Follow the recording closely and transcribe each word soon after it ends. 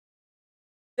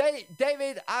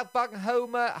David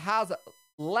Agbontohoma has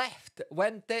left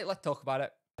Wednesday. Let's talk about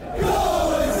it.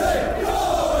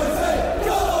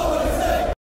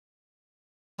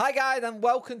 Hi guys, and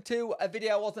welcome to a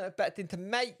video I wasn't expecting to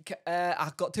make.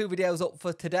 I've got two videos up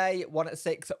for today, one at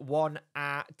 6, one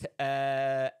at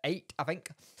 8, I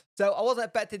think. So I wasn't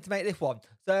expecting to make this one.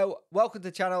 So welcome to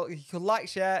the channel. You can like,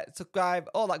 share, subscribe,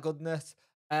 all that goodness.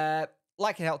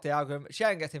 Liking helps the algorithm,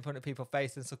 sharing gets in front of people's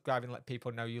face, and subscribing let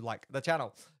people know you like the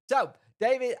channel. So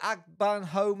David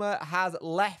Agbontohoma has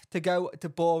left to go to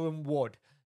Boreham Wood.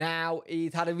 Now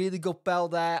he's had a really good spell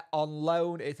there on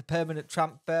loan. It's a permanent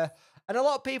transfer. And a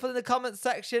lot of people in the comments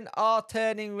section are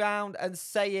turning around and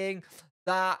saying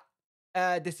that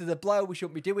this is a blow. We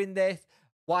shouldn't be doing this.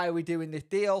 Why are we doing this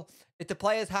deal? If the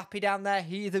player's happy down there,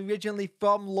 he's originally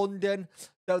from London.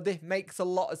 So this makes a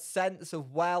lot of sense as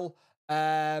well.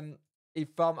 I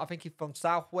think he's from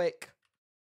Southwick.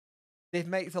 This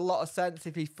makes a lot of sense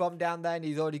if he's from down there and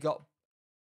he's already got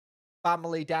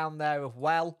family down there as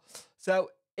well.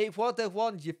 So it's one of those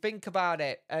ones, you think about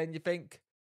it and you think,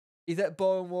 he's at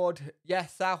Boreham Wood.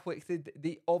 Yes, Southwick's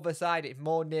the other side. It's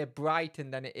more near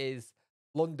Brighton than it is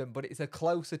London, but it's a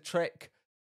closer trek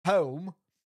home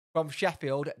from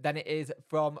Sheffield than it is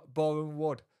from Boreham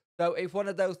Wood. So it's one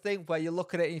of those things where you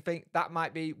look at it and you think that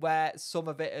might be where some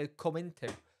of it has come into.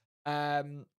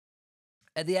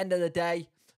 At the end of the day,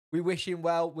 we wish him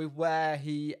well with where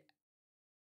he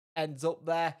ends up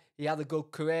there. He had a good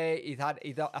career.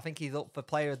 I think he's up for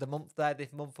Player of the Month there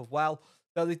this month as well.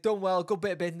 So they've done well, good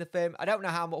bit of business for him. I don't know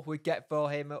how much we get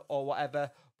for him or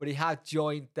whatever, but he has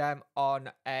joined them on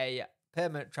a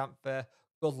permanent transfer.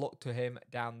 Good luck to him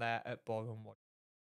down there at Boreham Wood.